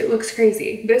up, it looks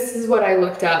crazy. This is what I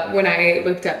looked up when I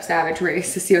looked up savage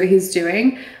race to see what he's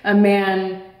doing. A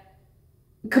man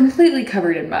completely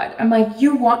covered in mud. I'm like,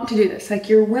 you want to do this, like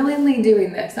you're willingly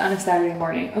doing this on a Saturday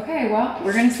morning. Okay, well,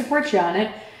 we're gonna support you on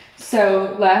it.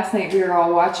 So last night we were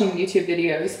all watching YouTube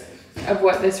videos of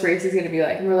what this race is gonna be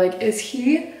like. And we're like, is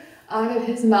he out of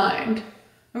his mind?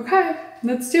 Okay,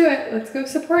 let's do it. Let's go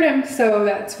support him. So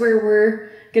that's where we're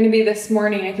gonna be this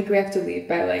morning. I think we have to leave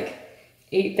by like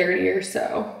 8:30 or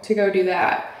so to go do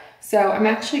that. So I'm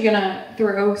actually gonna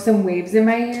throw some waves in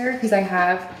my hair because I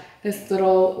have this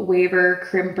little waver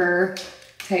crimper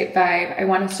type vibe. I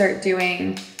wanna start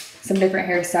doing some different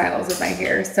hairstyles with my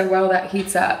hair. So while that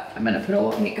heats up, I'm gonna put a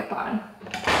little makeup on.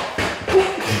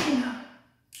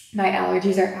 My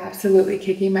allergies are absolutely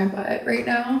kicking my butt right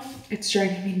now. It's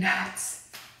driving me nuts.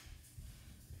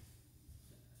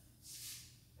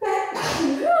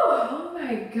 Oh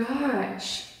my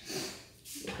gosh.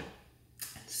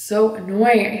 It's so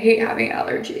annoying. I hate having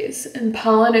allergies. And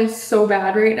pollen is so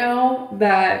bad right now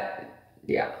that,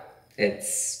 yeah,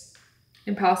 it's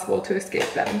impossible to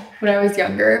escape them. When I was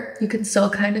younger, you can still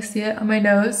kind of see it on my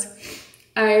nose.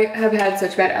 I have had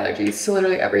such bad allergies to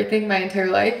literally everything my entire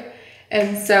life.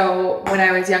 And so when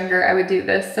I was younger, I would do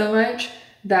this so much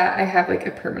that I have like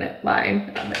a permanent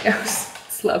line on my nose.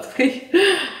 It's lovely.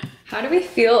 How do we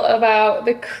feel about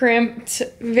the crimped,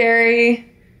 very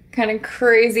kind of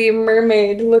crazy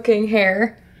mermaid looking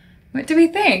hair? What do we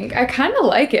think? I kind of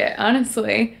like it,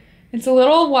 honestly. It's a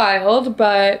little wild,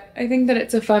 but I think that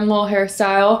it's a fun little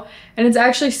hairstyle. And it's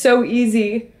actually so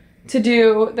easy to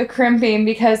do the crimping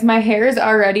because my hair is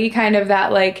already kind of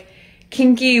that like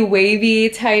kinky, wavy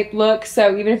type look.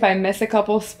 So even if I miss a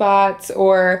couple spots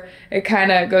or it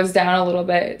kind of goes down a little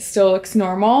bit, it still looks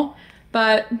normal.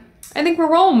 But I think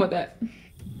we're rolling with it.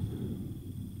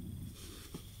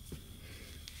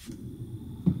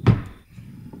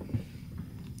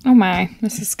 Oh my,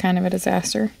 this is kind of a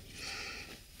disaster.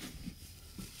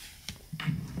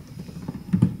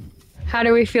 How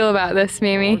do we feel about this,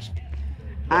 Mimi?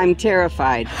 I'm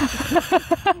terrified.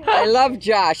 I love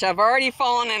Josh. I've already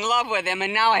fallen in love with him,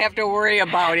 and now I have to worry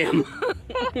about him.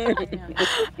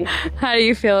 How do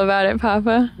you feel about it,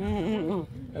 Papa?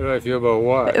 How do I feel about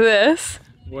what? This.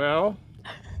 Well,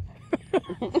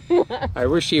 I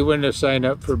wish he wouldn't have signed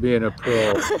up for being a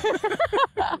pro.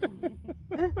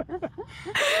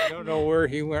 I don't know where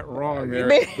he went wrong there.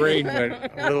 His brain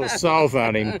went a little south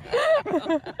on him.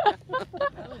 I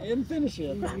didn't finish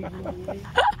it.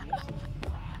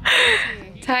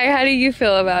 Ty, how do you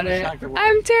feel about it?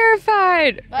 I'm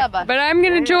terrified, but I'm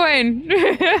gonna join.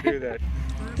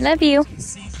 Love you.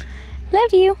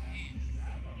 Love you.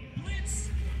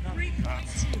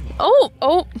 Oh,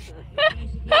 oh.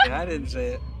 Yeah, I didn't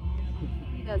say it.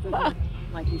 He doesn't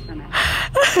like he's from it.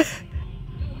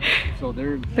 So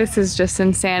there. This is just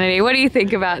insanity. What do you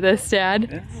think about this,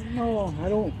 Dad? No, I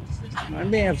don't. I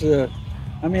may have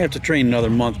to train another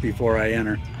month before I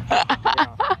enter.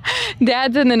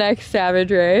 Dad's in the next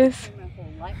Savage race.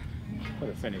 Put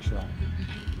a finish line.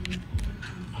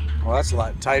 Well, that's a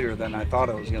lot tighter than I thought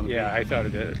it was going to be. Yeah, I thought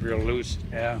it was real loose.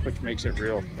 Yeah. Which makes it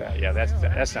real. Yeah,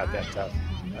 that's not that tough.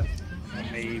 I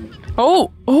mean,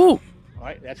 Oh, oh. All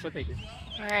right, that's what they do.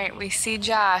 All right, we see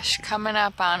Josh coming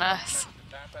up on us.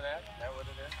 Top of that, is that what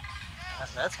it is?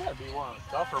 that's got to be one of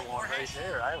the tougher ones right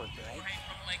there, I would think.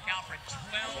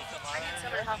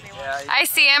 Yeah, I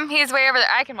see him. He's way over there.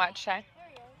 I can watch, Ty. Is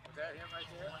that him right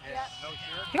there? Yeah. No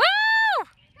shirt? Woo! Yeah!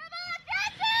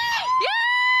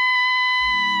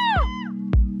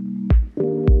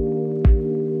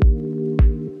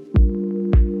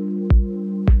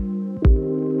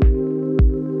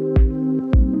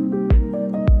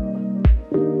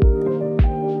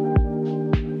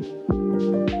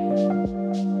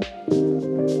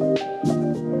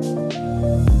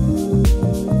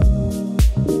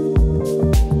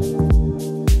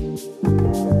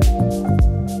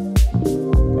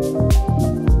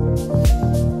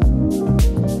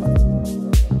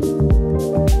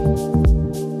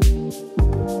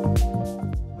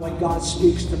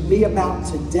 speaks to me about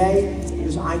today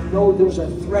is I know there's a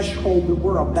threshold that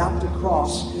we're about to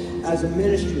cross as a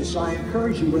ministry. So I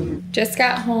encourage you with your Just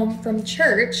got home from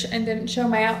church and didn't show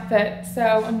my outfit. So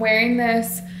I'm wearing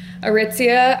this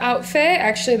Aritzia outfit,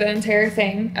 actually the entire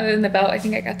thing, other than the belt. I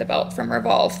think I got the belt from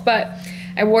Revolve, but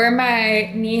I wore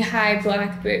my knee-high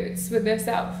black boots with this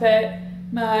outfit,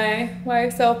 my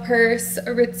YSL purse,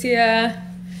 Aritzia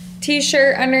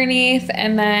t-shirt underneath,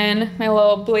 and then my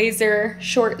little blazer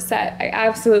short set. I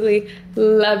absolutely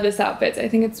love this outfit. I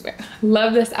think it's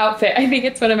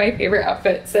one of my favorite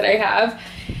outfits that I have.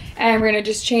 And we're gonna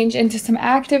just change into some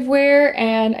active wear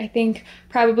and I think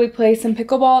probably play some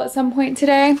pickleball at some point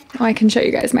today. Oh, I can show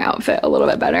you guys my outfit a little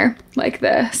bit better, like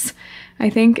this. I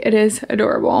think it is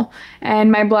adorable.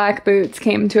 And my black boots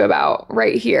came to about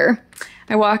right here.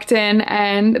 I walked in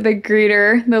and the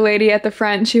greeter, the lady at the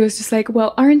front, she was just like,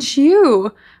 well, aren't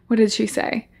you, what did she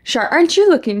say? Aren't you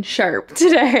looking sharp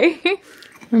today?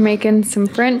 We're making some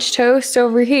French toast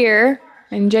over here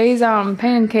and Jay's on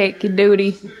pancake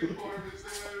duty.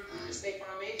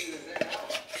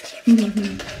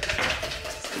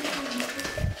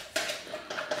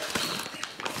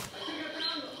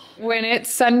 When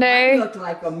it's Sunday, I look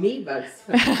like amoebas.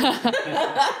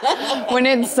 when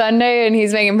it's Sunday and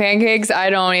he's making pancakes, I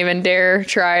don't even dare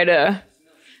try to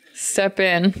step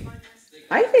in.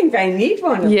 I think I need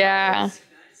one of Yeah. those.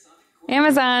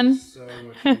 Amazon. So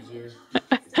much easier.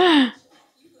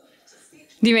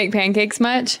 Do you make pancakes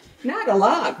much? Not a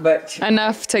lot, but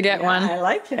Enough to get one. I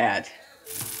like that.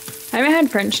 I haven't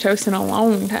had French toast in a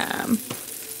long time.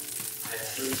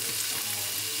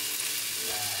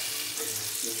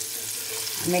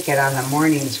 I make it on the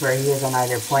mornings where he isn't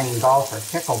either playing golf or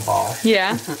pickleball.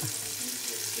 Yeah.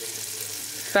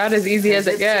 About as easy as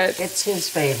it gets. It's his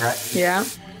favorite. Yeah.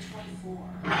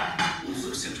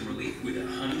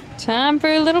 Time for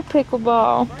a little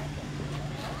pickleball.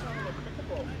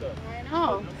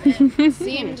 Oh,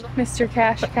 seemed. Mr.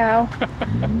 Cash Cow.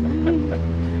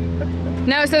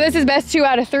 No, so this is best 2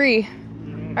 out of 3.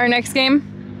 Our next game.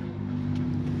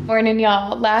 Morning,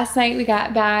 y'all. Last night we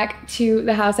got back to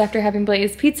the house after having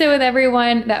Blaze pizza with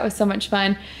everyone. That was so much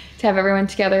fun to have everyone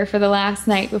together for the last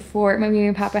night before Mummy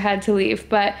and Papa had to leave.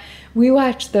 But we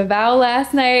watched The Vow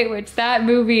last night, which that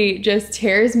movie just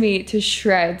tears me to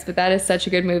shreds. But that is such a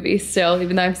good movie still,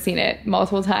 even though I've seen it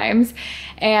multiple times.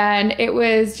 And it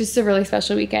was just a really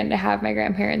special weekend to have my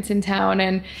grandparents in town.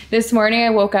 And this morning I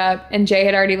woke up and Jay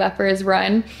had already left for his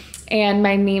run. And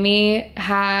my Mimi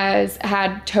has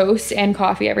had toast and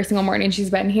coffee every single morning she's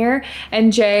been here.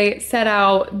 And Jay set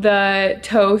out the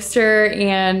toaster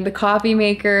and the coffee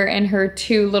maker and her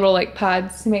 2 little like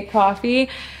pods to make coffee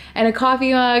and a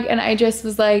coffee mug. And I just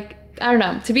was like, I don't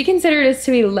know, to be considered is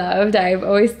to be loved. I've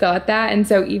always thought that. And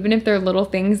so even if they're little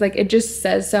things, like it just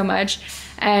says so much.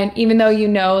 And even though you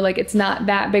know, like it's not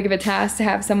that big of a task to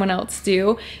have someone else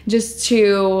do, just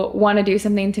to want to do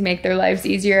something to make their lives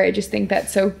easier, I just think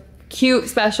that's so cute,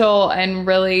 special, and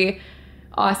really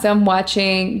awesome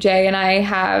watching Jay and I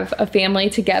have a family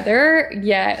together,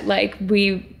 yet like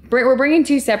we're bringing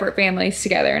 2 separate families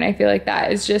together, and I feel like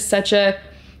that is just such a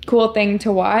cool thing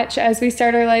to watch as we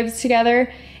start our lives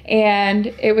together. And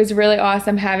it was really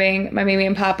awesome having my Mimi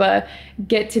and Papa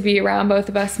get to be around both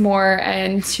of us more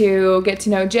and to get to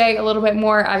know Jay a little bit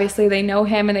more. Obviously they know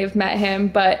him and they've met him,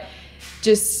 but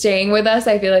just staying with us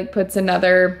I feel like puts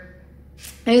another.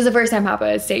 It was the first time Papa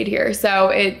has stayed here, so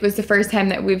it was the first time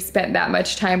that we've spent that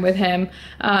much time with him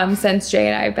since Jay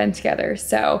and I have been together.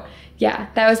 So yeah,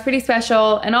 that was pretty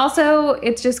special. And also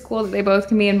it's just cool that they both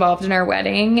can be involved in our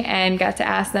wedding and got to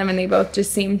ask them, and they both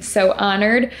just seemed so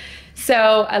honored.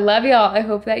 So I love y'all. I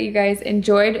hope that you guys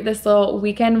enjoyed this little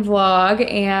weekend vlog,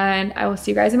 and I will see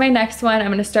you guys in my next one.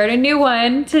 I'm gonna start a new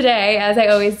one today, as I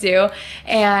always do,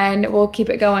 and we'll keep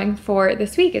it going for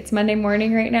this week. It's Monday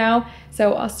morning right now,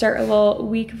 so I'll start a little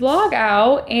week vlog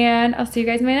out, and I'll see you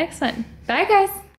guys in my next one. Bye guys.